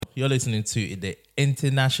you're listening to the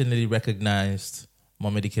internationally recognized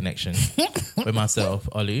Momedy Connection with myself,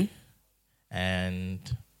 Olu, and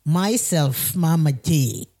myself, Mama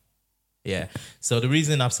J. Yeah. So the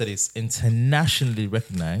reason I've said it's internationally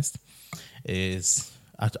recognized is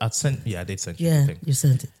I did send you. Yeah, the thing. you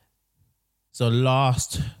sent it. So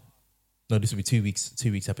this will be 2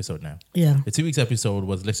 weeks episode now. Yeah. The 2 weeks episode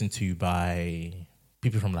was listened to by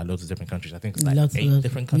people from like loads of different countries. I think it's like Lots 8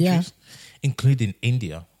 different countries, yeah. including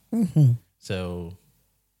India. Mm-hmm. So,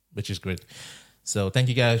 which is great. So thank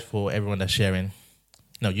you guys for everyone that's sharing.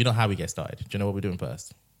 No, you know how we get started. Do you know what we're doing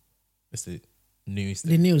first? It's the news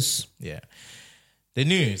thing. The news. Yeah. The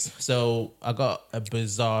news. So I got a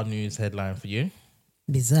bizarre news headline for you.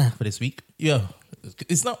 Bizarre. For this week. Yeah.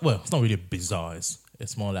 It's not really bizarre.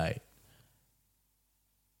 It's more like,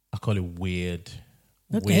 I call it weird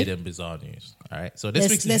and bizarre news. All right. So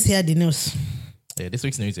let's hear the news. Yeah, this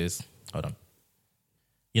week's news is, hold on.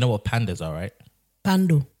 You know what pandas are, right?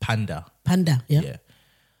 Panda. Yeah. Yeah.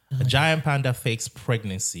 A giant panda fakes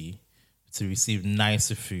pregnancy to receive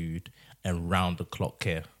nicer food and round-the-clock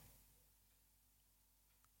care.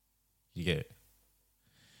 You get it?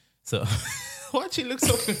 So, why'd you look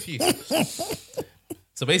so confused?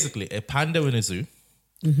 So basically, a panda in a zoo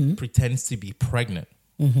pretends to be pregnant.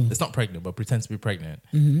 It's not pregnant, but pretends to be pregnant.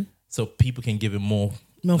 So people can give it more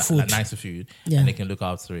food. Like nicer food, and they can look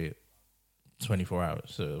after it 24 hours.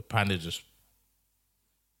 So panda just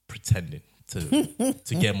pretending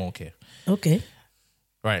to get more care. Okay.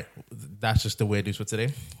 Right. That's just the weird news for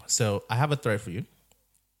today. So I have a thread for you.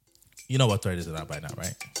 You know what thread is now by now,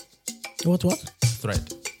 right? What?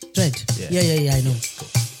 Thread. Yeah, I know. Cool.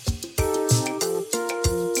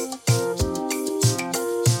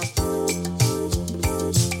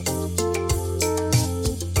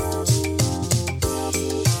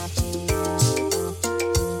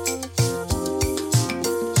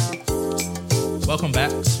 Welcome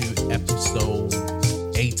back to episode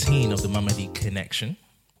 18 of the Momedy Connection.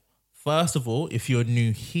 First of all, if you're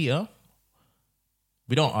new here,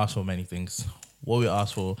 we don't ask for many things. What we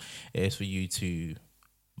ask for is for you to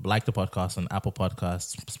like the podcast on Apple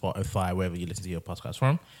Podcasts, Spotify, wherever you listen to your podcast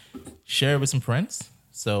from. Share it with some friends.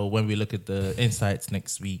 So when we look at the insights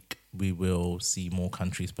next week, we will see more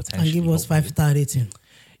countries potentially. And give us 5-star rating.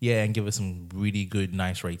 Yeah, and give us some really good,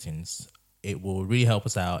 nice ratings. It will really help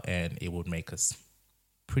us out and it would make us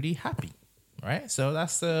pretty happy. Right? So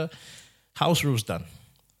that's the house rules done.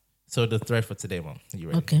 So the thread for today, Mom. You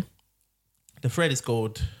ready? Okay. The thread is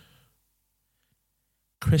called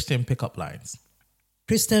Christian Pickup Lines.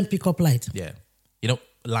 Christian pickup light. Yeah. You know,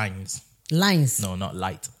 lines. Lines. No, not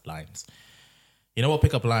light lines. You know what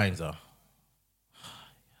pickup lines are?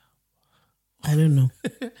 I don't know.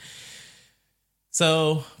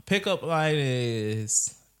 So pickup line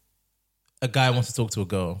is a guy wants to talk to a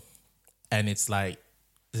girl and it's like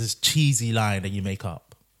this cheesy line that you make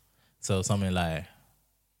up. So something like,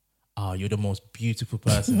 oh, you're the most beautiful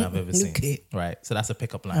person I've ever seen. Okay. Right. So that's a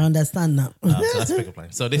pickup line. I understand now. So that's a pickup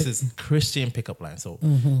line. So this is Christian pickup line. So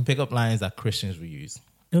pickup lines that Christians will use.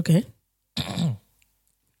 Okay.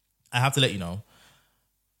 I have to let you know,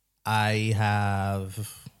 I have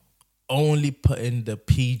only put in the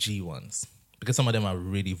PG ones because some of them are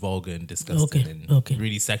really vulgar and disgusting and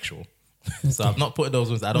really sexual. So I've not put those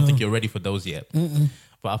ones. I don't think you're ready for those yet.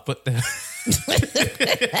 But I've put the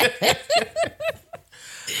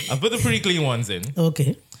I put the pretty clean ones in.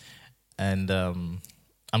 Okay. And I'm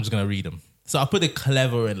just going to read them. So I put the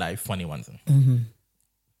clever and like funny ones in. So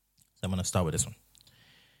I'm going to start with this one.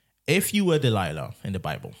 If you were Delilah in the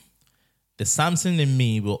Bible, the Samson in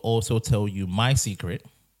me will also tell you my secret,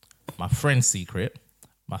 my friend's secret,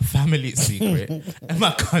 my family's secret, and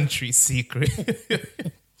my country's secret.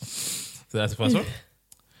 So that's the first one.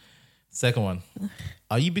 Second one.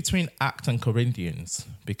 Are you between Acts and Corinthians?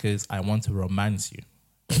 Because I want to romance you.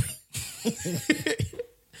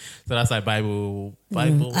 So that's like Bible.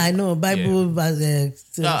 I know Bible. Yeah.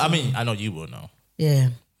 But, I mean, I know you will know. Yeah.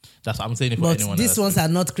 That's what I'm saying. For But anyone these ones are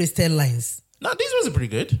not Christian lines. No, these ones are pretty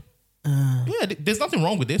good. Yeah, there's nothing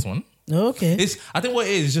wrong with this one. Okay. I think what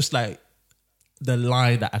it is just like the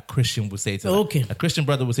line that a Christian would say to a Christian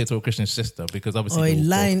brother would say to a Christian sister, because obviously or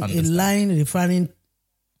a line referring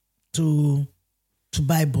to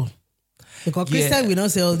Bible. Because Christian will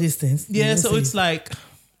not say all these things. Yeah, so it's like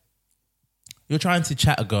you're trying to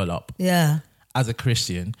chat a girl up. Yeah. As a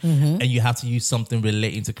Christian, and you have to use something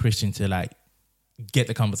relating to Christian to like get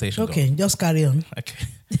the conversation going. Okay, just carry on. Okay.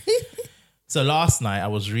 So last night I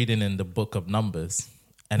was reading in the book of Numbers,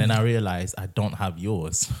 and then I realized I don't have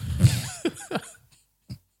yours.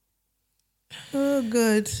 Oh,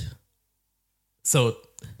 good. So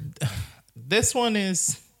this one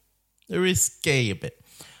is risque a bit.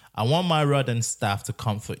 I want my rod and staff to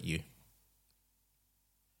comfort you.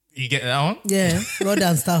 You get that one? Yeah, rod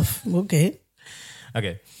and staff. Okay.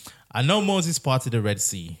 Okay. I know Moses parted the Red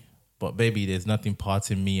Sea, but baby, there's nothing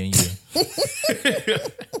parting me and you.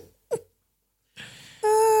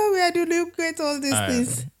 Where do you get all these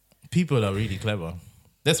things? People are really clever.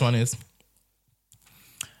 This one is,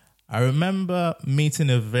 I remember meeting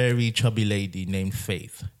a very chubby lady named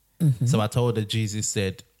Faith. So I told her Jesus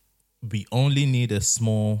said, we only need a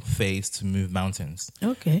small faith to move mountains.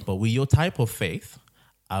 Okay. But with your type of faith,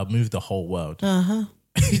 I'll move the whole world.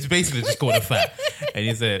 He's basically just called her fat. And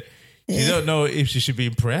he said, you don't know if she should be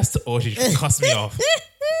impressed or she should cuss me off.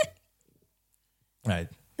 Right.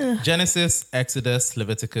 Genesis, Exodus,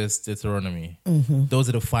 Leviticus, Deuteronomy. Those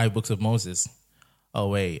are the 5 books of Moses. Oh,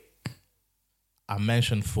 wait. I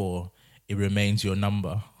mentioned 4. It remains your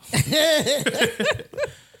number.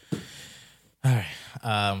 All right.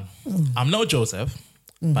 I'm no Joseph.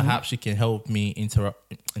 Perhaps you can help me interpret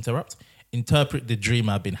the dream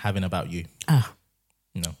I've been having about you.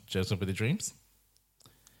 Joseph with the dreams.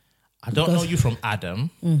 I don't know you from Adam,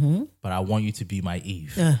 but I want you to be my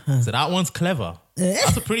Eve. So that one's clever.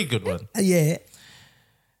 That's a pretty good one. Yeah.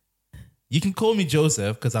 You can call me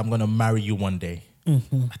Joseph because I'm going to marry you one day. I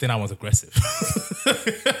think that one's aggressive.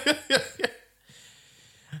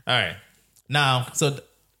 All right. Now, so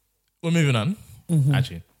we're moving on.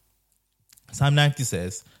 Actually, Psalm 90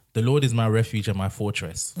 says, the Lord is my refuge and my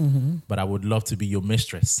fortress, but I would love to be your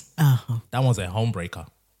mistress. That one's a homebreaker.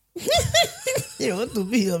 You want to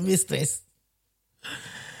be your mistress.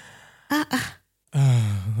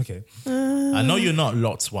 Okay. I know you're not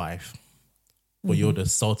Lot's wife, but you're the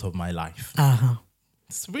salt of my life.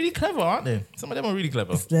 It's really clever, aren't they? Some of them are really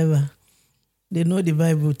clever. It's clever. They know the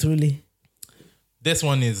Bible truly. This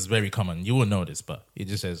one is very common. You will know this, but it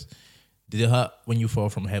just says, did it hurt when you fall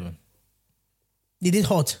from heaven? Did it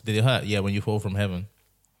hurt? Did it hurt? Yeah, when you fall from heaven.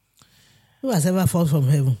 Who has ever fallen from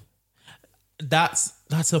heaven? That's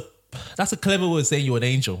a clever way of saying you're an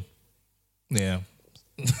angel. Yeah.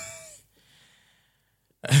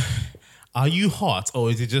 Are you hot or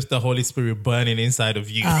is it just the Holy Spirit burning inside of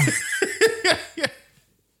you? I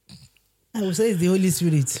would say it's the Holy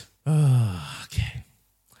Spirit. Okay.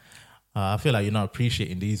 I feel like you're not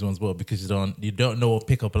appreciating these ones well because you don't know what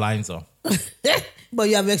pickup lines are. But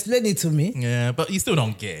you have explained it to me. Yeah, but you still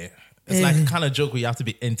don't get it. It's like a kind of joke where you have to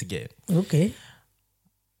be in to get it. Okay.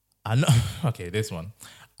 I know. Okay, this one.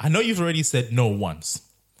 I know you've already said no once,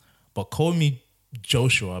 but call me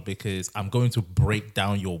Joshua because I'm going to break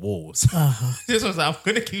down your walls. This one's I'm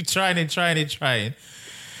going to keep trying. It's going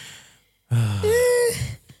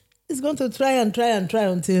to try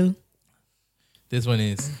until. This one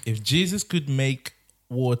is, if Jesus could make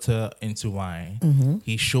water into wine,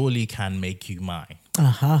 he surely can make you mine.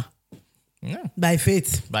 Yeah. By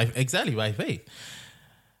faith. By faith.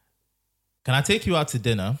 Can I take you out to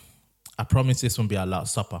dinner? I promise this won't be our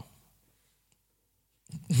last supper.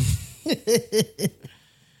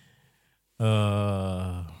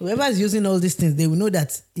 Whoever is using all these things, they will know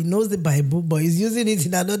that he knows the Bible, but he's using it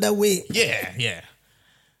in another way. Yeah.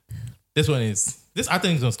 This one is, I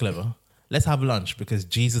think this one's clever. Let's have lunch because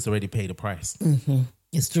Jesus already paid the price.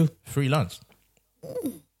 It's true. Free lunch.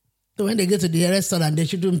 So when they get to the restaurant, they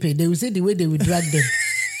shouldn't pay. They will say the way they will drag them.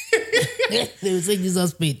 They will say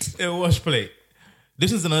Jesus paid. A wash plate.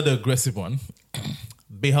 This is another aggressive one.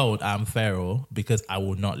 Behold, I am Pharaoh because I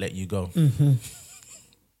will not let you go.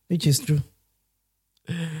 Which is true.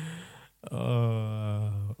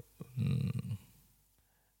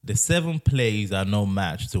 The 7 plays are no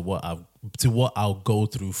match to what I'll go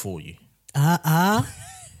through for you. I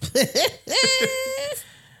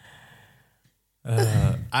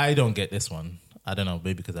don't get this one. I don't know,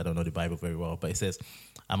 maybe because I don't know the Bible very well. But it says,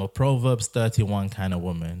 I'm a Proverbs 31 kind of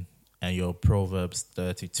woman and you're a Proverbs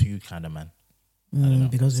 32 kind of man. I don't know.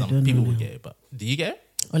 Because some people will get it, but do you get it?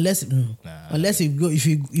 Unless you go, if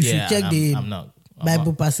you check the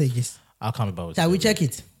Bible passages. I'll come about it. Shall we check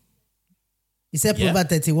it? It said Proverbs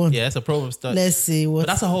 31. Yeah, it's a Proverbs 31. Let's see what. But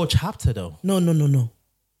that's a whole chapter though. No.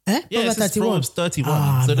 Yeah, Proverbs 31. Proverbs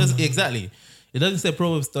 31. Exactly. It doesn't say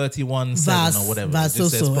Proverbs 31, 7 or whatever. Verse it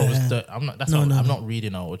just says Proverbs 30. I'm not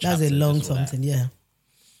reading our chapter. That's a long something, yeah.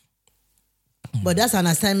 But that's an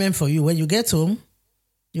assignment for you. When you get home,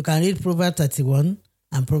 you can read Proverbs 31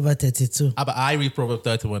 and Proverbs 32. But I read Proverbs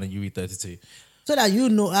 31 and you read 32. So that you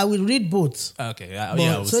know, I will read both. Okay.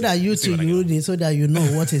 So that you too, you read it, so that you know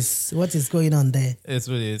what is going on there. It's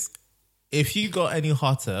what it is. If you got any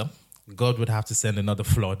hotter, God would have to send another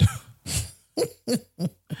flood.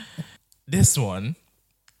 This one,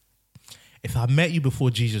 if I met you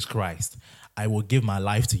before Jesus Christ, I will give my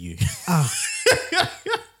life to you.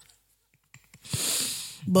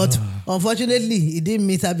 But unfortunately, he didn't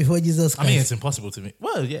meet her before Jesus Christ. I mean, it's impossible to meet.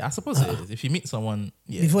 Well, yeah, I suppose it is. If you meet someone,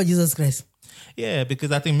 yeah. Before Jesus Christ. Yeah,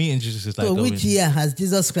 because I think meeting Jesus is like So going... which year has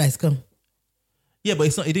Jesus Christ come? Yeah, but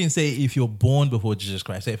it's not. It didn't say if you're born before Jesus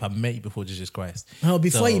Christ. Say if I met you before Jesus Christ. Oh,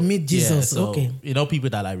 before you meet Jesus. Yeah, so, okay. You know, people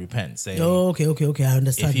that like repent say, Oh, okay. I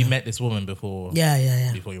understand. if you now. met this woman before,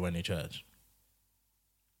 Yeah. before you went to church.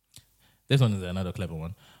 This one is another clever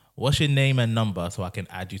one. What's your name and number so I can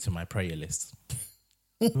add you to my prayer list?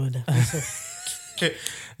 Brother.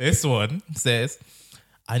 This one says,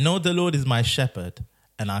 I know the Lord is my shepherd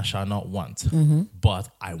and I shall not want, but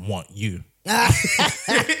I want you. In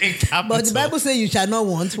capital. But the Bible says you shall not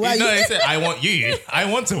want. Why? No, it said, I want you. I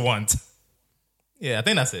want to want. Yeah, I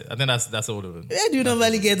think that's it. I think that's all of them. Where do you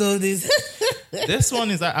normally get all this? This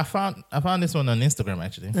one is I found this one on Instagram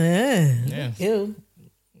actually. Yeah.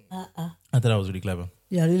 I thought that was really clever.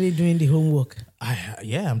 You are really doing the homework.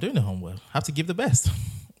 I'm doing the homework. Have to give the best.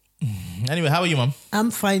 Anyway, how are you, Mom?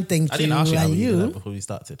 I'm fine, thank you. I didn't ask you how And you did before we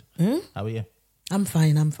started. How are you? I'm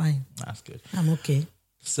fine. That's good. I'm okay.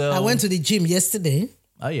 So I went to the gym yesterday.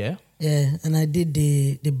 Oh yeah. Yeah, and I did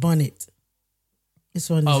the bonnet. This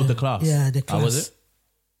one. Oh, is the class. Yeah, the class. How was it?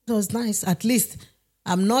 It was nice. At least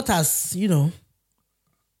I'm not as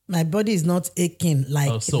my body is not aching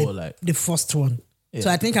like, the first one. Yeah. So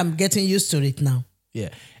I think I'm getting used to it now. Yeah.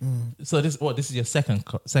 So this is your second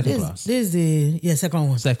class? This is the second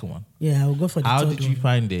one. Second one. Yeah, I will go for the How third did you one.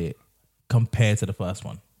 find it compared to the first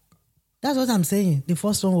one? That's what I'm saying. The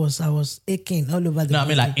first one I was aching all over the No, I body.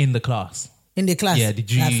 mean like in the class. In the class. Yeah, did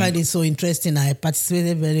you- I find it so interesting. I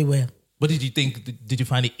participated very well. What did you think? Did you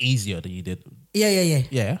find it easier than you did? Yeah.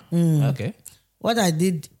 Yeah. Okay. What I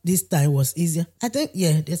did this time was easier. I think,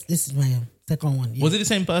 this is my second one. Yeah. Was it the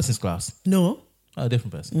same person's class? No, Oh, a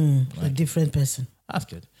different person. a different person. That's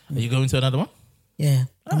good. Are you going to another one? Yeah,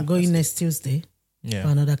 I'm going next Tuesday Yeah. for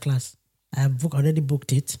another class. I have already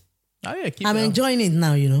booked it. Oh yeah. Keep I'm it up. enjoying it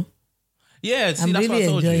now, Yeah. See, I'm that's what really I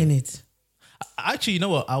told enjoying you. it. Actually, you know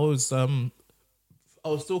what? I was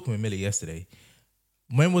talking with Millie yesterday.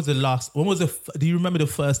 Do you remember the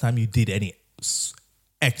first time you did any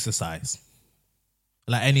exercise?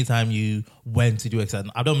 Like anytime you went to do exercise.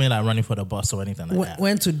 I don't mean like running for the bus or anything like that.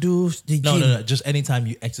 When to do the gym. No. Just anytime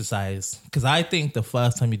you exercise. Because I think the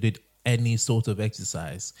first time you did any sort of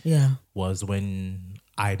exercise Yeah, was when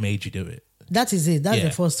I made you do it. that is it. That's Yeah.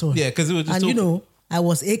 the first one. Yeah, because it was just And I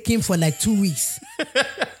was aching for like 2 weeks.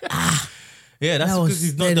 Yeah, that's that was because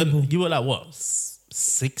you've not terrible. done. You were like what,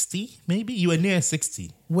 60? Maybe you were near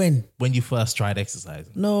 60 When? when you first tried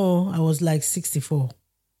exercising. No, I was like 64.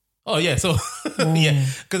 Oh yeah, so yeah,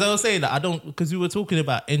 because I was saying that because we were talking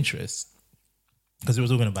about interest, because we were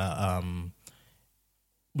talking about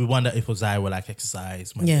we wonder if Ozai will like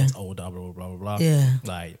exercise when he Yeah. gets older, blah blah blah blah blah. Yeah.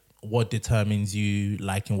 Like what determines you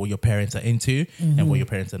liking what your parents are into and what your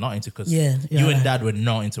parents are not into? Because Yeah, you you're and right. Dad were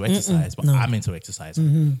not into exercise, but I'm into exercise.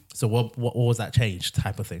 So what was that change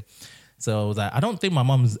type of thing? So I was like, I don't think my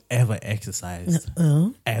mom's ever exercised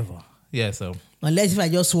ever. Yeah, so Unless if I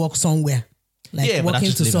just walk somewhere, like Yeah, but that's walking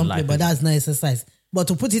just to living some life, place, but isn't that's not exercise. But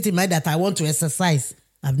to put it in mind that I want to exercise,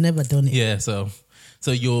 I've never done it. yeah, so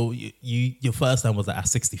your first time was like at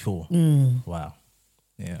 64. Wow.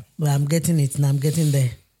 Yeah. But I'm getting it now. I'm getting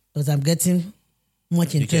there because I'm getting much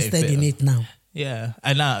getting interested in fitter. it now. Yeah.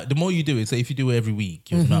 And now the more you do it, so if you do it every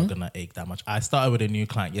week, you're not gonna ache that much. I started with a new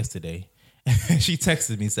client yesterday. She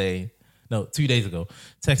texted me saying, 2 days ago,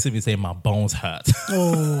 texted me saying my bones hurt.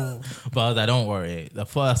 Oh, But I was like, don't worry. The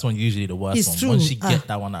first one usually the worst it's one. true. Once you get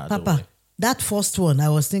that one out of the Papa, way. that first one, I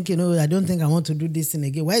was thinking, I don't think I want to do this thing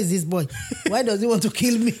again. Why is this boy? Why does he want to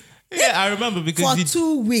kill me? Yeah, I remember because For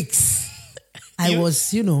 2 weeks, I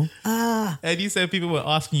was, and you said people were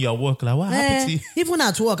asking you at work, like, what happened to you? even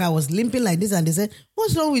at work, I was limping like this, and they said,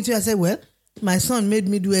 "What's wrong with you?" I said, "Well, my son made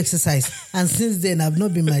me do exercise, and since then I've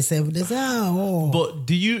not been myself." They said, "Oh." But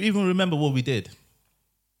do you even remember what we did?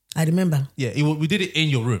 I remember. Yeah, we did it in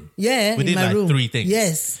your room. Yeah, we in did my like room. 3 things.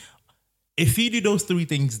 Yes, If you do those 3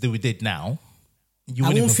 things that we did now, you I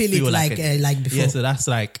wouldn't won't even feel it like like before. Yeah, so that's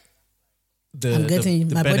like I'm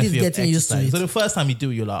getting- my body's benefit of getting used to exercise. it. So the first time you do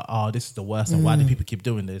it, you're like, oh, this is the worst, and why do people keep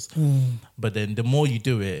doing this? But then the more you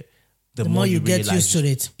do it, the more you get realize, used to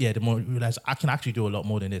it. Yeah, the more you realize I can actually do a lot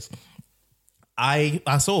more than this. I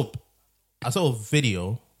saw a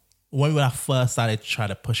video when I first started trying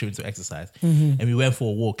to push you into exercise, and we went for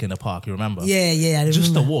a walk in the park. You remember? Yeah, I remember.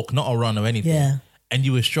 Just a walk, not a run or anything. Yeah. And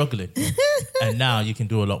you were struggling, and now you can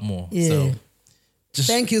do a lot more. Yeah. So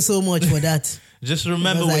Thank you so much for that. just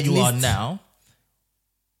remember Because where at you are least- now.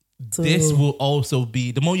 So, this will also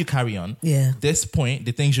be, the more you carry on, Yeah. this point,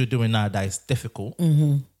 the things you're doing now that is difficult,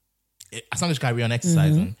 Mm-hmm. as long as you carry on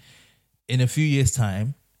exercising, in a few years'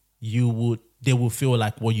 time, they will feel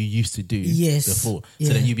like what you used to do Yes. before. Yeah.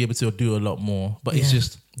 So then you'll be able to do a lot more. But it's Yeah.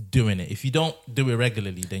 just doing it. If you don't do it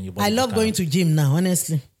regularly, then your body I just love kinda- going to gym now,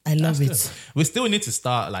 honestly. I love That's it. good. We still need to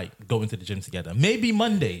start like going to the gym together. Maybe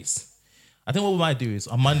Mondays. I think what we might do is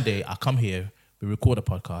on Monday, I come here, we record a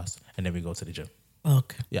podcast, and then we go to the gym.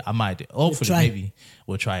 Okay. Yeah, I might. Hopefully, try. maybe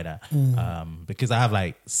we'll try that. Because I have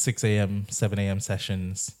like 6 a.m., 7 a.m.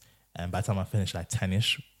 sessions. And by the time I finish like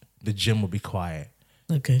 10ish, the gym will be quiet.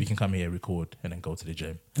 We Okay. can come here, record, and then go to the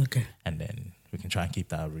gym. Okay. And then we can try and keep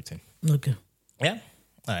that routine. Okay. Yeah?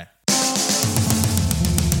 All right.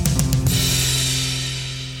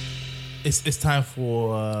 It's time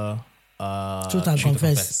for Truth and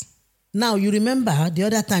confess. Now, you remember the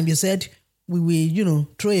other time you said we will,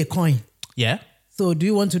 throw a coin. Yeah? So do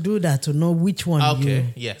you want to do that to know which one Okay,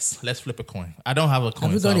 you... yes. Let's flip a coin. I don't have a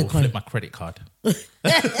coin, you so got a I'll coin? flip my credit card. Do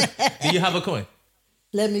you have a coin?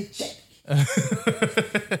 Let me check.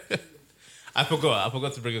 I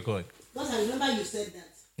forgot to bring a coin. Because I remember you said that.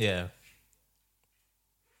 Yeah.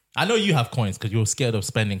 I know you have coins because you're scared of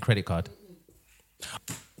spending credit card.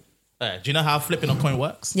 Do you know how flipping a coin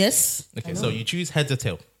works? Yes. Okay, so you choose heads or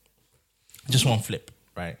tail. Just one flip,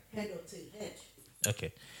 right? Head or tail? Head.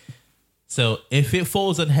 Okay. So if it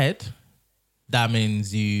falls on head, that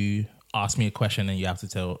means you ask me a question and you have to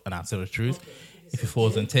tell an answer the truth. Okay. If it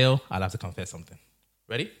falls on tail, I'll have to confess something.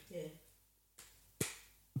 Ready? Yeah.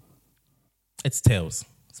 It's tails.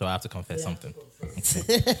 So I have to confess something.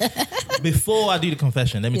 Before I do the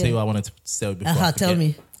confession, let me tell you what I wanted to say before. I Tell forget.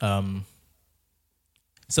 me.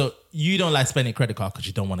 So you don't like spending credit card because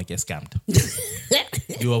you don't want to get scammed.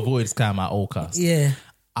 You avoid scam at all costs. Yeah.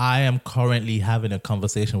 I am currently having a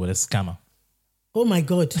conversation with a scammer. Oh my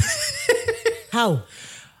God. How?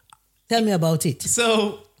 Tell me about it.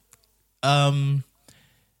 So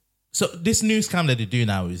this new scam that they do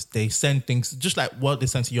now is they send things just like what they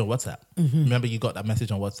send to you on WhatsApp. Remember you got that message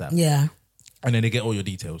on WhatsApp? Yeah. And then they get all your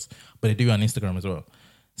details. But they do it on Instagram as well.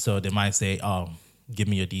 So they might say, oh, give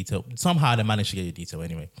me your detail. Somehow they manage to get your detail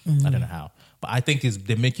anyway. I don't know how. But I think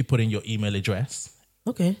they make you put in your email address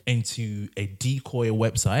Okay. into a decoy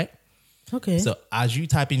website. Okay. So as you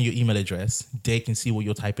type in your email address, they can see what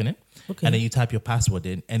you're typing in. Okay. And then you type your password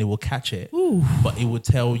in and it will catch it. But it will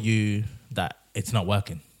tell you that it's not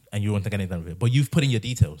working and you won't think anything of it. But you've put in your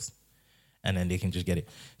details and then they can just get it.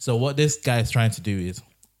 So what this guy is trying to do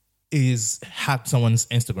is hack someone's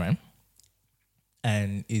Instagram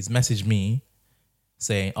and is message me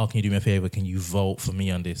saying, oh, can you do me a favor? Can you vote for me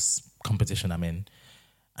on this competition I'm in?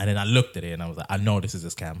 And then I looked at it and I was like, I know this is a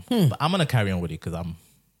scam, but I'm going to carry on with it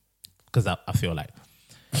because I feel like.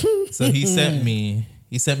 So he sent me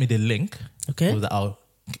the link. Okay. It was like, I'll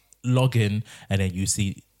log in and then you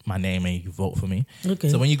see my name and you vote for me. Okay.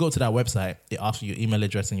 So when you go to that website, it asks you your email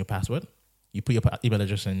address and your password. You put your email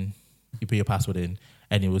address in, you put your password in,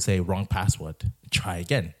 and it will say wrong password. Try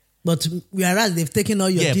again. But whereas they've taken all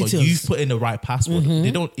your details. But you've put in the right password.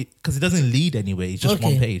 They don't, because it doesn't lead anywhere. It's just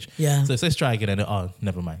one page. Yeah. So it says try again, and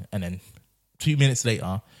never mind. And then 2 minutes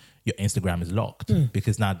later, your Instagram is locked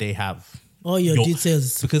because now they have all your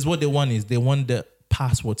details. Because what they want is they want the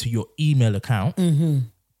password to your email account,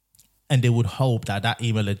 and they would hope that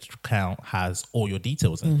email account has all your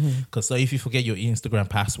details in. Because so if you forget your Instagram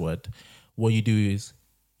password, what you do is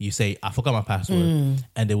you say, I forgot my password,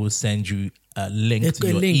 and they will send you a link to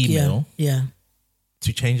your email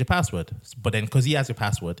to change your password. But then because he has your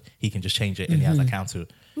password, he can just change it and he has account to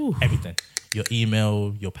everything. Your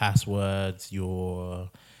email, your passwords, all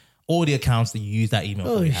the accounts that you use that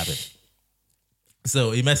email for, you have it.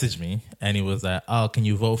 So he messaged me and he was like, oh, can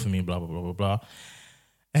you vote for me? Blah, blah, blah, blah, blah.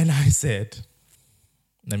 And I said,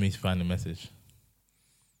 let me find the message.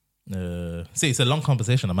 See, it's a long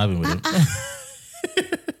conversation I'm having with him.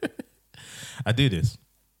 I do this.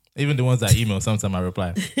 Even the ones that email, sometimes I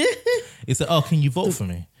reply. He said, oh, can you vote for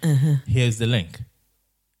me? Here's the link.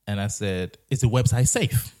 And I said, is the website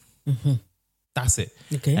safe? That's it.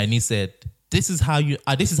 Okay. And he said, this is how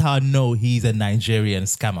I know he's a Nigerian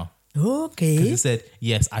scammer. Okay. He said,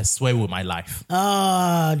 yes, I swear with my life.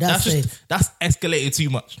 Oh, that's it. That's escalated too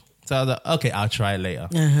much. So I was like, okay, I'll try it later.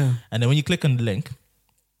 And then when you click on the link,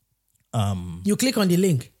 you click on the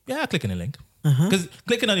link. Yeah, I click on the link. Because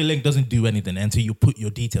clicking on the link doesn't do anything until you put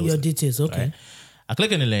your details. Your details, okay. Right? I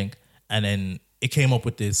click on the link and then it came up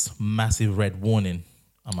with this massive red warning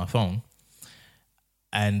on my phone.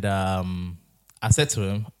 And I said to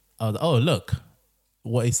him, I was like, oh, look,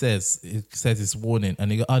 what it says it's warning.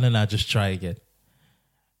 And he goes, oh, no, just try again.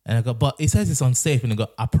 And I go, but it says it's unsafe. And I go,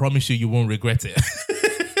 I promise you won't regret it.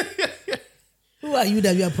 Who are you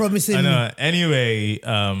that you are promising I me? know. Anyway,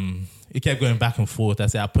 it kept going back and forth. I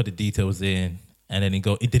said, I put the details in. And then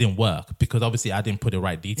it didn't work because obviously I didn't put the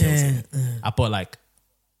right details in. I put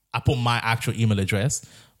my actual email address,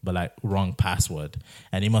 but like wrong password.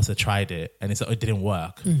 And he must have tried it and it didn't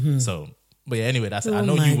work. So, but yeah, anyway, that's it. I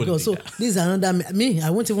know you wouldn't. So this is another me. I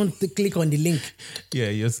won't even click on the link. Yeah,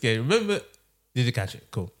 you're scared. Remember? Did you catch it?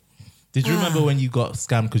 Cool. Did you remember when you got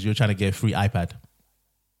scammed because you were trying to get a free iPad?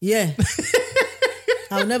 Yeah.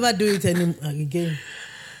 I'll never do it again.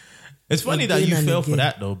 It's funny that you fell for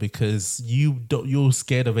that though, because you're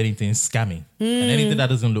scared of anything scammy and anything that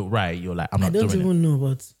doesn't look right. You're like, I'm not doing it. I don't even know,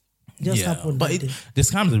 but just happened. But the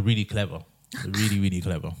scams are really clever, really, really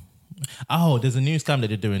clever. Oh, there's a new scam that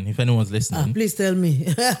they're doing. If anyone's listening, please tell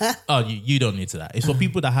me. Oh, you don't need to that. It's for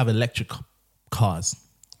people that have electric cars.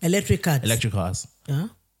 Electric cars. Yeah.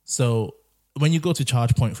 So when you go to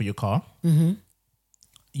charge point for your car,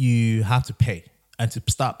 you have to pay, and to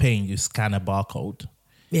start paying, you scan a barcode.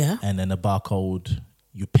 Yeah. And then the barcode,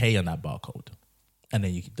 you pay on that barcode. And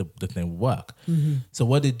then the thing will work. So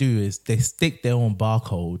what they do is they stick their own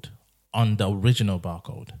barcode on the original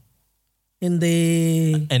barcode. In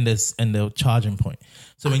the charging point.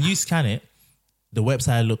 So when you scan it, the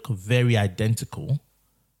website look very identical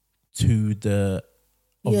to the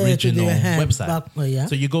original website.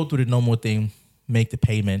 So you go through the normal thing, make the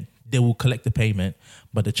payment. They will collect the payment,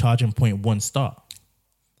 but the charging point won't start.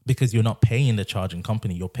 Because you're not paying the charging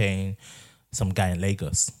company, you're paying some guy in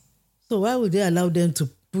Lagos. So why would they allow them to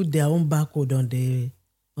put their own barcode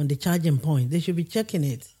on the charging point? They should be checking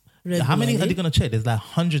it regularly. How many are they going to check? There's like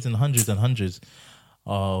hundreds and hundreds and hundreds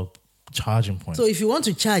of charging points. So if you want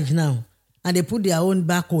to charge now and they put their own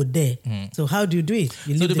barcode there, so how do you do it?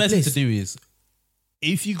 So the best thing to do is,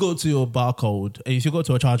 if you go to your barcode, if you go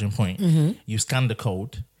to a charging point, you scan the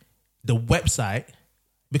code, the website.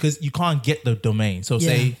 Because you can't get the domain. So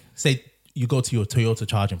say you go to your Toyota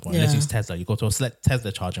charging point. Let's use Tesla. You go to a select Tesla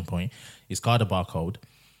charging point. You scan the barcode.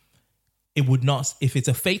 It would not, if it's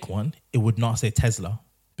a fake one, it would not say Tesla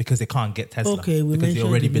because they can't get Tesla. Okay, because it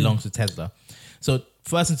already belongs to Tesla. So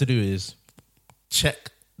first thing to do is check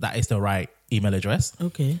that it's the right email address.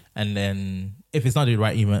 Okay. And then if it's not the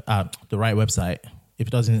right email, the right website, if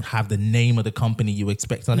it doesn't have the name of the company you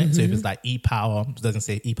expect on it, so if it's like ePower, it doesn't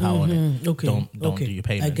say ePower on it, don't do your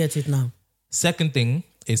payment. I get it now. Second thing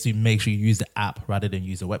is to make sure you use the app rather than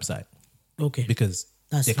use the website. Okay. Because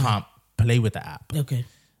they can't play with the app. Okay.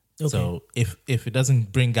 So if it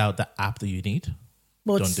doesn't bring out the app that you need,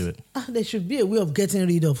 don't do it. There should be a way of getting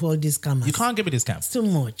rid of all these scammers. You can't give it a scam. It's too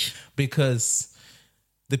much. Because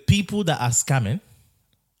the people that are scamming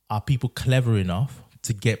are people clever enough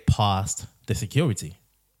to get past the security.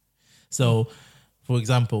 So, for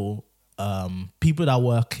example, people that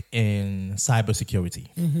work in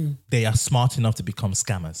cybersecurity, they are smart enough to become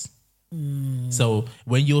scammers. So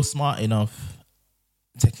when you're smart enough,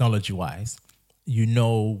 technology-wise, you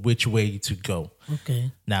know which way to go.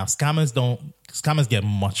 Okay. Now, scammers get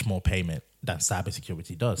much more payment than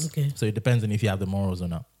cybersecurity does. Okay. So it depends on if you have the morals or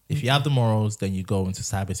not. If you have the morals, then you go into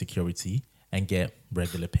cybersecurity and get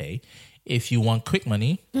regular pay. If you want quick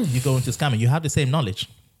money, you go into scamming. You have the same knowledge.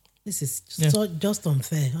 This is just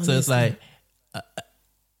unfair. Honestly. So it's like,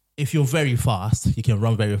 if you're very fast, you can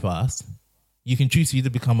run very fast. You can choose to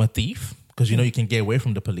either become a thief because you know you can get away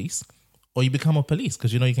from the police, or you become a police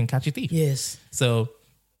because you know you can catch a thief. Yes. So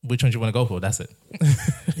which one do you want to go for? That's it.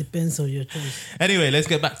 Depends on your choice. Anyway, let's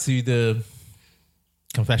get back to the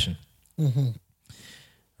confession.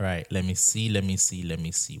 Right. Let me see.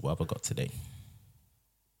 What have I got today?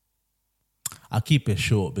 I'll keep it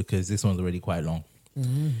short because this one's already quite long.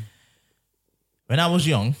 When I was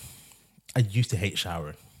young, I used to hate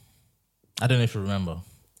showering. I don't know if you remember.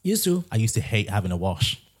 Used to? I used to hate having a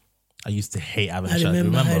wash. I used to hate having a shower.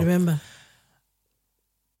 I remember.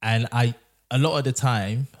 And a lot of the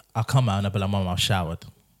time, I come out and I'll be like, Mom, I've showered.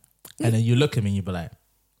 And then you look at me and you'll be like,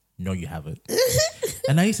 no, you haven't.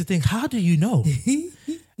 And I used to think, how do you know?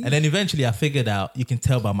 And then eventually I figured out you can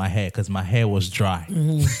tell by my hair because my hair was dry.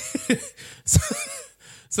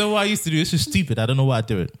 So what I used to do, it's just stupid. I don't know why I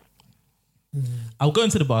do it. I'll go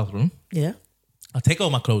into the bathroom. Yeah. I'll take all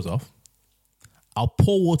my clothes off. I'll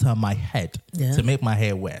pour water on my head to make my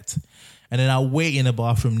hair wet. And then I'll wait in the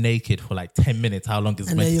bathroom naked for like 10 minutes, how long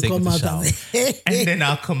it's meant to take to shower. And then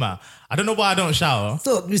I'll come out. I don't know why I don't shower.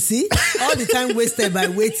 So, you see, all the time wasted by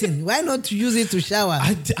waiting. Why not use it to shower?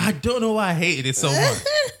 I don't know why I hated it so much.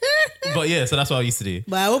 But yeah, so that's what I used to do.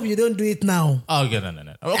 But I hope you don't do it now. Oh, yeah,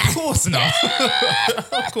 no. Of course not.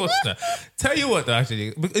 Of course not. Tell you what, though,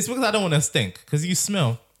 actually. It's because I don't want to stink. Because you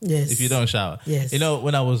smell. Yes. If you don't shower. Yes. You know,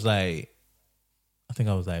 when I was like, I think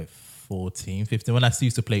I was like 14, 15, when I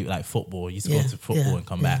used to play like football, I used to go to football and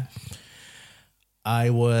come back. I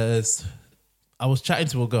was chatting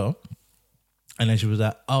to a girl, and then she was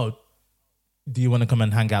like, "Oh, do you want to come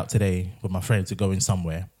and hang out today with my friend to go in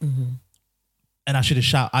somewhere?" And I should have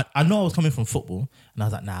shouted. I know I was coming from football, and I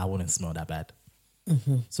was like, "Nah, I wouldn't smell that bad."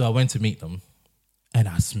 So I went to meet them, and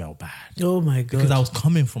I smelled bad. Oh my God. Because I was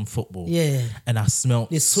coming from football. Yeah. And I smelled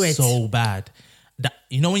The sweat. so bad. That,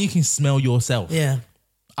 you know when you can smell yourself? Yeah.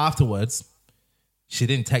 Afterwards, she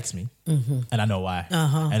didn't text me. And I know why.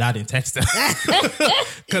 And I didn't text her.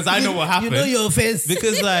 Because I know what happened. You know your face.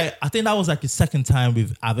 Because like I think that was like the second time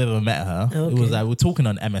I've ever met her. Okay. It was like we're talking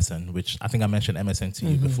on MSN, which I think I mentioned MSN to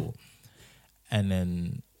you before. And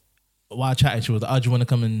then while chatting, she was like, "Oh, do you want to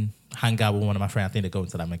come and hang out with one of my friends? I think they're going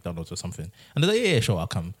to like McDonald's or something." And I was like, "Yeah, sure, I'll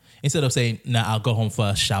come." Instead of saying, "Nah, I'll go home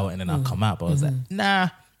first, shower, and then I'll come out." But I was like, "Nah,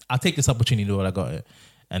 I'll take this opportunity to do what I got it."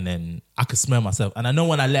 And then I could smell myself. And I know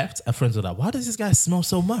when I left, her friends were like, "Why does this guy smell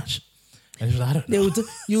so much?" And she was like, "I don't know."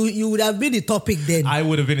 You would have been the topic then. I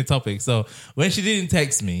would have been the topic. So when she didn't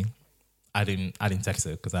text me, I didn't text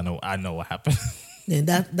her because I know what happened. Then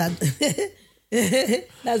that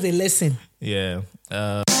that's a lesson. Yeah.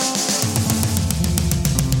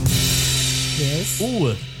 Yes.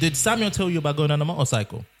 Ooh, did Samuel tell you about going on a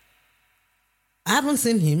motorcycle? I haven't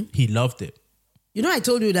seen him. He loved it. You know, I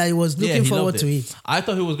told you that he was looking He forward loved to it. I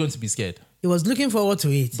thought he was going to be scared, He was looking forward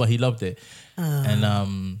to it. but he loved it.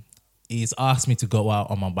 And he's asked me to go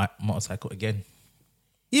out on my motorcycle again.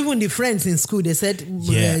 Even the friends in school, they said,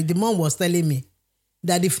 Yeah. the mom was telling me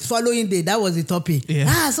that the following day, that was the topic.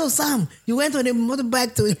 Yeah. So Sam, you went on a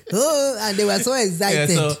motorbike to, and they were so excited.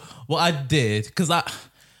 Yeah, so what I did, because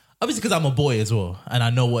I'm a boy as well, and I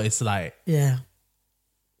know what it's like. Yeah.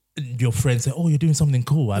 Your friends say, "Oh, you're doing something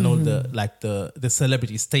cool." I know the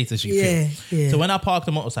celebrity status you feel. Yeah. So when I parked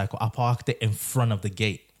the motorcycle, I parked it in front of the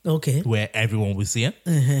gate Okay. where everyone was seeing.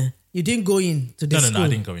 You didn't go in to the school? No, I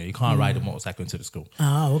didn't go in. You can't ride a motorcycle into the school.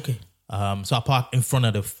 Okay. So I parked in front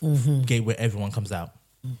of the gate where everyone comes out.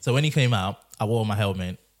 So when he came out, I wore my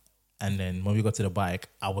helmet. And then when we got to the bike,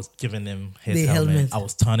 I was giving him his The helmet. helmet. I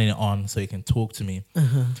was turning it on so he can talk to me.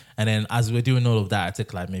 And then as we were doing all of that, it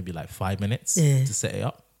took maybe 5 minutes to set it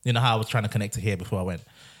up. You know how I was trying to connect to here before I went.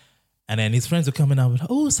 And then his friends were coming out with,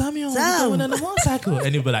 "Oh, Samuel, you're going on a motorcycle."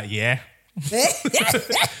 And he'd be like, "Yeah."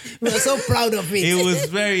 We were so proud of it. He was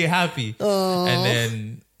very happy. And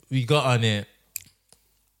then we got on it,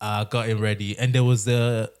 got him ready. And there was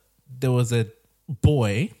a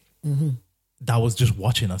boy that was just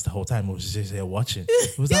watching us the whole time. He was just there watching.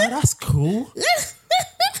 He was like, "Oh, that's cool."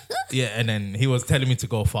 Yeah, and then he was telling me to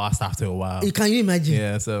go fast after a while. Can you imagine?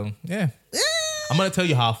 Yeah, so, yeah. I'm going to tell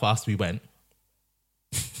you how fast we went.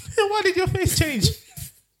 Why did your face change?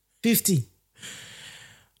 50.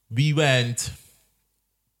 We went,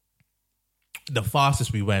 the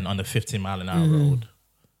fastest we went on the 15-mile-an-hour road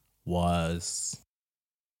was...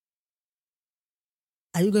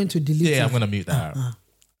 Are you going to delete it? Yeah, I'm going to mute that out.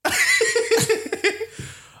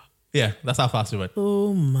 Yeah, that's how fast we went.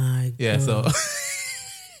 Oh my God. Yeah, so...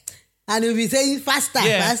 And you'll be saying faster,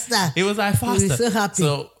 faster. It was like faster. You'll be so happy.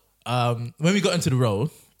 So when we got into the road,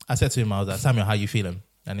 I said to him, I was like, "Samuel, how you feeling?"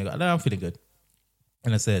 And he goes, "No, I'm feeling good."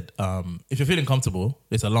 And I said, "If you're feeling comfortable,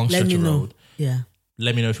 it's a long stretch of road. Yeah.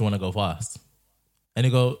 Let me know if you want to go fast." And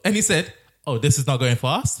he said, "Oh, this is not going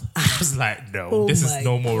fast?" I was like, "No, this is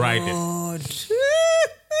no more riding."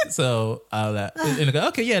 So I was like, and I go,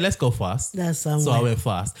 "Okay, yeah, let's go fast." That's So I somewhere. went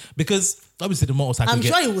fast because obviously the motorcycle. I'm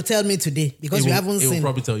sure he will tell me today because we haven't He seen. will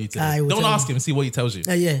probably tell you today. He will Don't tell ask him. See what he tells you.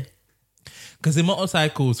 Yeah. Because the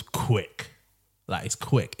motorcycle's quick. Like, it's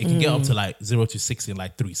quick. It can get up to 0 to 60 in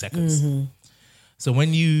 3 seconds. So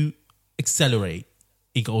when you accelerate,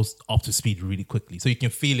 it goes up to speed really quickly. So you can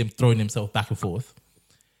feel him throwing himself back and forth.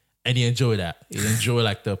 And you enjoy that. You enjoy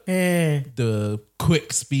the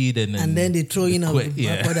quick speed and then the throwing of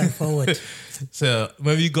backward and forward. So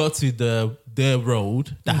when we got to the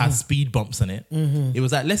road that has speed bumps in it, it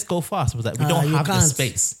was like, let's go fast. It was like, we don't have the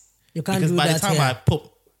space. You can't because do by that the time here.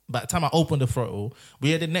 by the time I opened the throttle,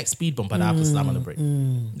 we had the next speed bump and I have to slam on the brake.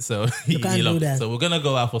 So he can't do loved it. that. So we're gonna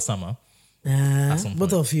go out for summer. some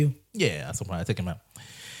Both point. of you. Yeah, at some point I take him out.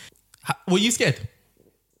 Were you scared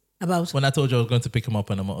About? when I told you I was going to pick him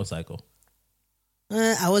up on a motorcycle?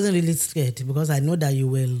 I wasn't really scared because I know that you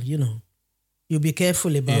will, you'll be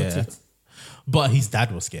careful about it. But his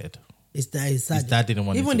dad was scared. His dad didn't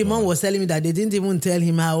want him even to the go. mom was telling me that they didn't even tell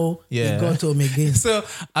him how he got home again. So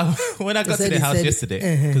when I got to said the he house said-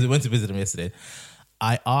 yesterday, because we went to visit him yesterday,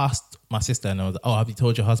 I asked my sister and I was like, "Oh, have you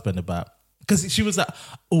told your husband about Because she was like,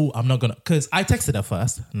 oh, I'm not gonna, because I texted her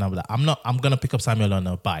first and I'm like, I'm gonna pick up Samuel on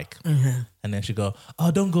a bike. And then she go,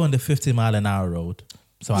 oh, don't go on the 50-mile-an-hour road.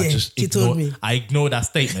 So I just told me. I ignored that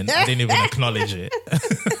statement. I didn't even acknowledge it.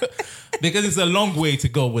 Because it's a long way to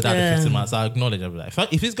go without the 50 miles. So I acknowledge it.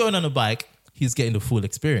 Like, if he's going on a bike, he's getting the full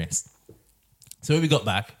experience. So when we got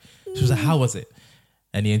back, she was like, how was it?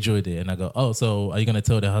 And he enjoyed it. And I go, oh, so are you going to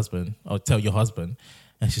tell tell your husband?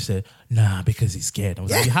 And she said, nah, because he's scared. I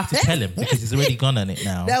was like, you have to tell him because he's already gone on it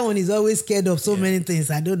now. That one is always scared of so many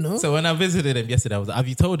things. I don't know. So when I visited him yesterday, I was like, have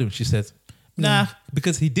you told him? She said, nah,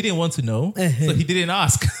 because he didn't want to know. So he didn't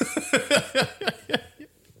ask.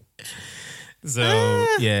 So,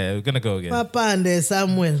 yeah, we're going to go again. Papa and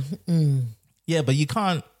Samuel. Yeah, but you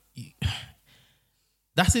can't.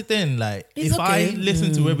 That's the thing. Like, It's if I okay.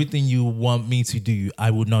 listen to everything you want me to do,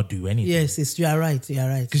 I would not do anything. Yes, you are right. You are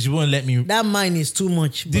right. Because you won't let me. That mine is too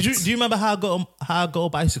much. Do you remember how I got a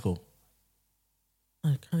bicycle? I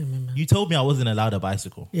can't remember. You told me I wasn't allowed a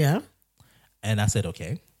bicycle. Yeah. And I said,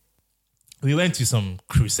 okay. We went to some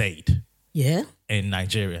crusade Yeah. in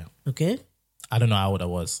Nigeria. Okay. I don't know how old I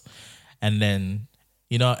was. And then,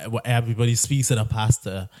 everybody speaks to the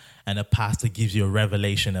pastor and the pastor gives you a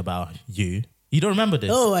revelation about you. You don't remember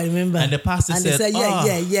this? Oh, I remember. And the pastor And they said,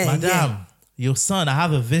 yeah, Madam, your son, I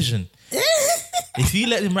have a vision. If you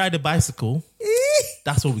let him ride a bicycle,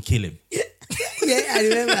 that's what we kill him. Yeah,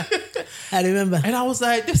 I remember. And I was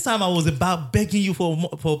like, this time I was about begging you for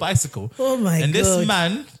a bicycle. Oh my God. And this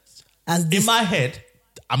man, in my head,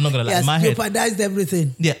 I'm not going to lie, in my head, jeopardized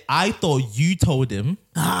everything. yeah, I thought you told him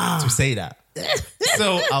to say that.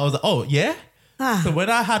 So I was like, oh, yeah? So when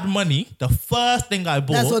I had money, the first thing I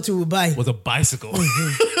bought That's what you will buy. was a bicycle.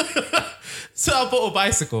 So I bought a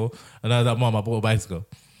bicycle and I was like, Mom, I bought a bicycle.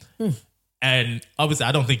 And obviously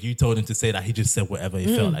I don't think you told him to say that. He just said whatever he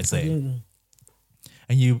felt like saying.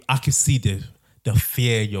 And I could see the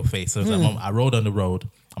fear in your face. So I was like, Mom, I rode on the road.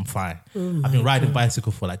 I'm fine. I've been riding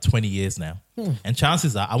bicycle for like 20 years now. And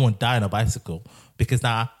chances are I won't die on a bicycle because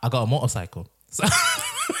now I got a motorcycle.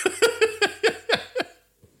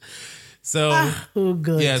 So, oh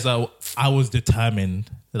God. yeah, so I was determined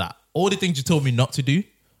that all the things you told me not to do,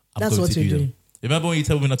 That's what you're doing. Remember when you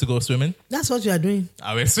told me not to go swimming? That's what you are doing.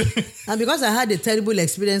 I went swimming. And because I had a terrible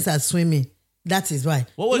experience at swimming, that is why.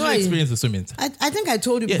 What was your experience with swimming? I think I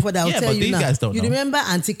told you before that I'll tell but you these now. guys don't You know. remember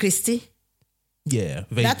Auntie Christy? Yeah.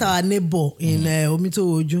 Vaguely. That's our neighbor in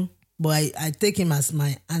Omito Oju. But I take him as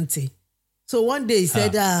my auntie. So one day he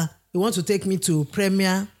said he wants to take me to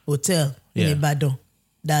Premier Hotel in Ibadan,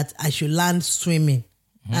 that I should learn swimming.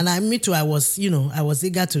 And I was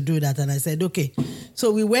eager to do that. And I said, okay.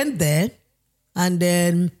 So we went there and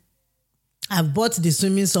then I bought the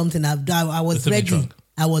swimming something. I was ready. Trunk.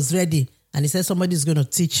 I was ready. And he said, somebody's going to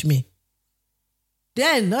teach me.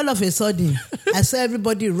 Then all of a sudden, I saw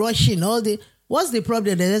everybody rushing. What's the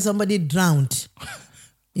problem? They said somebody drowned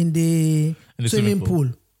in the swimming pool.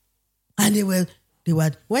 And they were,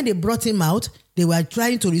 when they brought him out, they were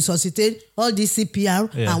trying to resuscitate all this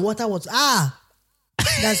CPR and water was,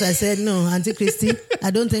 That's why I said, no, Auntie Christy,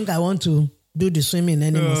 I don't think I want to do the swimming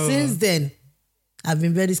anymore. Since then, I've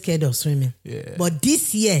been very scared of swimming. Yeah. But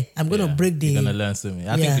this year, I'm going to break the... You're going to learn swimming.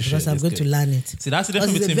 I think you should. Because I'm going to learn it. See, that's the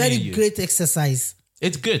difference between me and you. It's a very great exercise.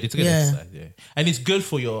 It's good. It's a good exercise, yeah. And it's good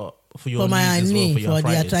for your my knees as well, knee, for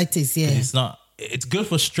the arthritis, yeah. It's good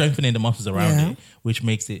for strengthening the muscles around it, which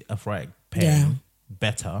makes it arthritic pain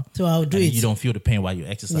better. So I'll do it. You don't feel the pain while you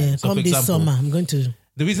exercise. Yeah, so come for example, this summer, I'm going to...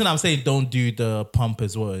 The reason I'm saying don't do the pump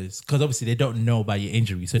as well is because obviously they don't know about your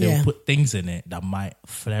injury. So they'll put things in it that might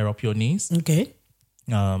flare up your knees. Okay.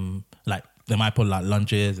 Like they might put like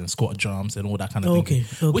lunges and squat jumps and all that kind of thing.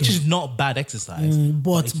 Okay. Which is not bad exercise.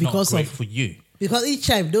 But it's because not great for you. Because each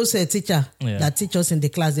time those teacher that teach us in the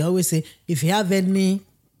class, they always say, if you have any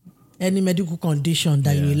medical condition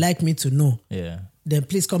that you would like me to know, then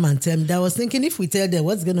please come and tell me. I was thinking if we tell them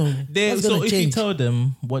what's gonna change. So if you tell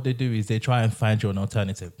them, what they do is they try and find you an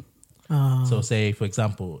alternative. So say, for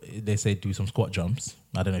example, they say do some squat jumps.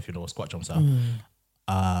 I don't know if you know what squat jumps are.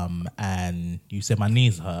 And you say my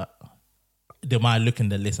knees hurt. They might look in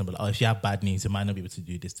the list and be like, oh, if you have bad knees, you might not be able to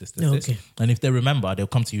do this. And if they remember, they'll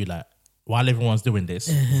come to you like, while everyone's doing this,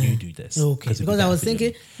 you do this. Okay. Because I was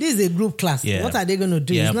thinking, this is a group class. Yeah. What are they going to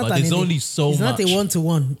do? Yeah, it's not but there's only so much. It's not a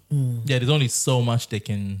one-to-one. Yeah, there's only so much they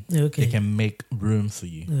can make room for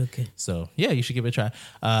you. Okay. So, yeah, you should give it a try.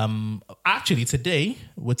 Actually, today,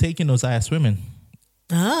 we're taking Ozaya swimming.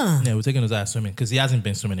 Yeah, we're taking Ozaya swimming because he hasn't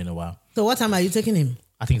been swimming in a while. So what time are you taking him?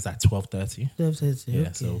 I think it's like 12:30. 12:30,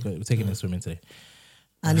 yeah, so we're taking him swimming today.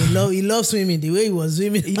 And he loves swimming. The way he was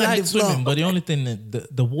swimming, He on likes the floor. swimming, but the only thing,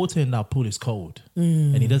 the water in that pool is cold.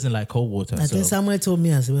 And he doesn't like cold water. I think Samuel told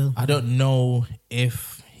me as well. I don't know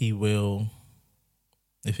if he will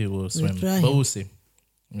swim. try But him. we'll see.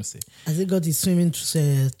 We'll see. Has he got his swimming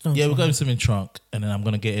trunk? Yeah, we got him swimming trunk, and then I'm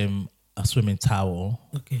going to get him a swimming towel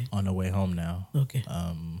Okay. on the way home now. Okay.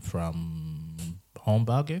 From Home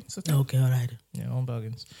Bargains. I think. Okay, all right. Yeah, Home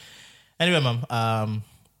Bargains. Anyway, Mum,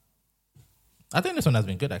 I think this one has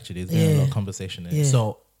been good, actually. There's been a lot of conversation in it. Yeah.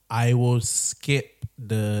 So I will skip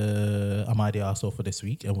the Amadi Arsehole for this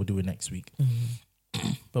week, and we'll do it next week.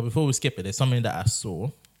 But before we skip it, there's something that I saw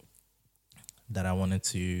that I wanted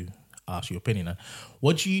to ask your opinion on.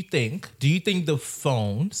 What do you think? Do you think that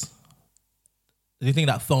phones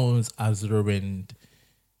has ruined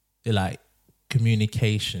like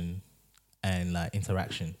communication and like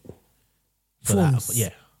interaction? For Phones? That, yeah.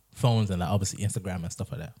 Phones and like obviously Instagram and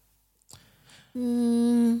stuff like that.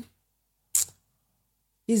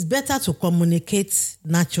 It's better to communicate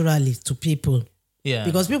naturally to people. Yeah.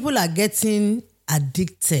 Because people are getting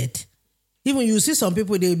addicted. Even you see some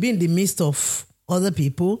people, they'll be in the midst of other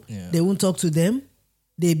people. Yeah. They won't talk to them.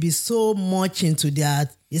 They'll be so much into their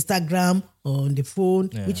Instagram or on the phone,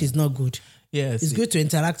 which is not good. yeah, It's good to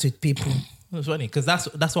interact with people. It's funny because that's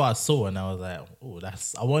what I saw, and I was like, oh,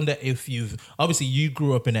 I wonder if obviously you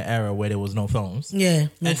grew up in an era where there was no phones. Yeah,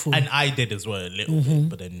 no phone. And I did as well a little bit,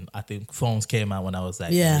 but then I think phones came out when I was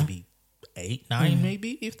like maybe 8, 9,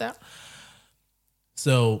 maybe if that.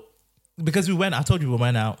 So because I told you we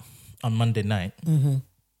went out on Monday night,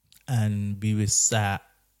 and we were sat.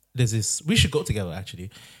 We should go together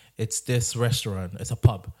actually. It's this restaurant. It's a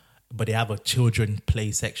pub, but they have a children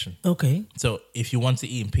play section. Okay. So if you want to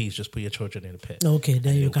eat in peace, just put your children in the pit. Okay,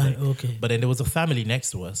 then you They'll can. play. Okay. But then there was a family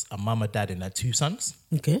next to us, a mom, a dad, and their 2 sons.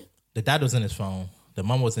 Okay. The dad was on his phone, the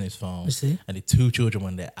mom was on his phone, You see? and the 2 children were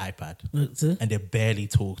on their iPad. See? And they barely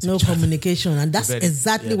talked to No each other. communication. And that's Barely-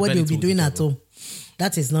 exactly yeah, what barely they'll be talk to doing each at other. home.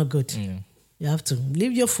 That is not good. You have to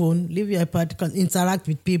leave your phone, leave your iPad, interact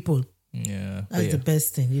with people. Yeah. That's the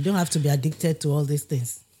best thing. You don't have to be addicted to all these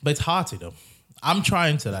things. But it's hard to though. I'm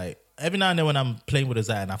trying to like, every now and then when I'm playing with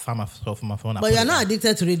Isaiah and I find myself on my phone. But you're not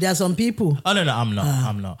addicted to it. There are some people. Oh, no, I'm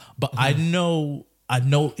not. But I know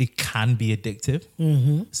it can be addictive.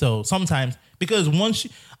 So sometimes, because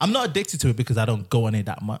I'm not addicted to it because I don't go on it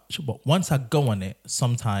that much. But once I go on it,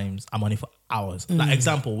 sometimes I'm on it for hours. Like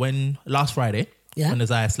example, when last Friday, when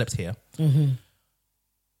Isaiah slept here,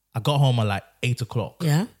 I got home at like 8 o'clock.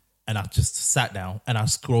 Yeah. And I just sat down and I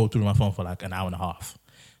scrolled through my phone for like an hour and a half.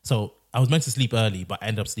 So I was meant to sleep early, but I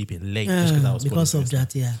ended up sleeping late just because I was because scrolling of through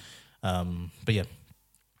that, yeah. stuff. But yeah.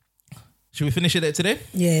 Should we finish it there today?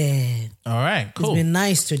 Yeah. All right, cool. It's been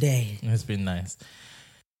nice today. It's been nice.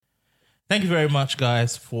 Thank you very much,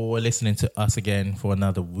 guys, for listening to us again for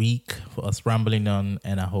another week, for us rambling on,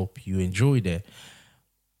 and I hope you enjoyed it.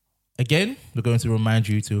 Again, we're going to remind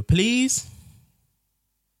you to please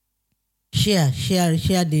Share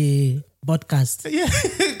the podcast.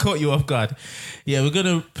 Yeah, caught you off guard. Yeah, we're going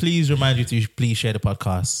to please remind you to please share the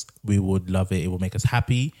podcast. We would love it. It will make us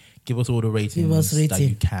happy. Give us all the ratings that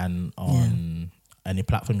you can on any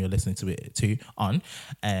platform you're listening to it on.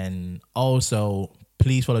 And also,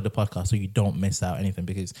 please follow the podcast so you don't miss out anything,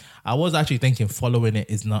 because I was actually thinking following it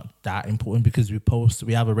is not that important because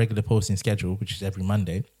we have a regular posting schedule, which is every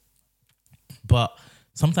Monday. But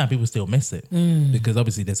sometimes people still miss it because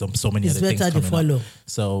obviously there's so many It's other things better to coming follow. up.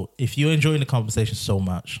 So if you're enjoying the conversation so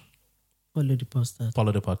much, Follow the podcast.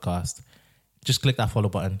 follow the podcast. Just click that follow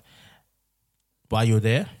button. While you're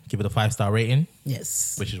there, give it a 5-star rating,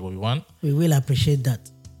 Yes. which is what we want. We will appreciate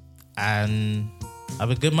that. And have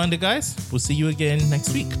a good Monday, guys. We'll see you again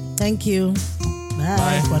next week. Thank you. Bye.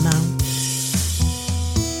 Bye. For now.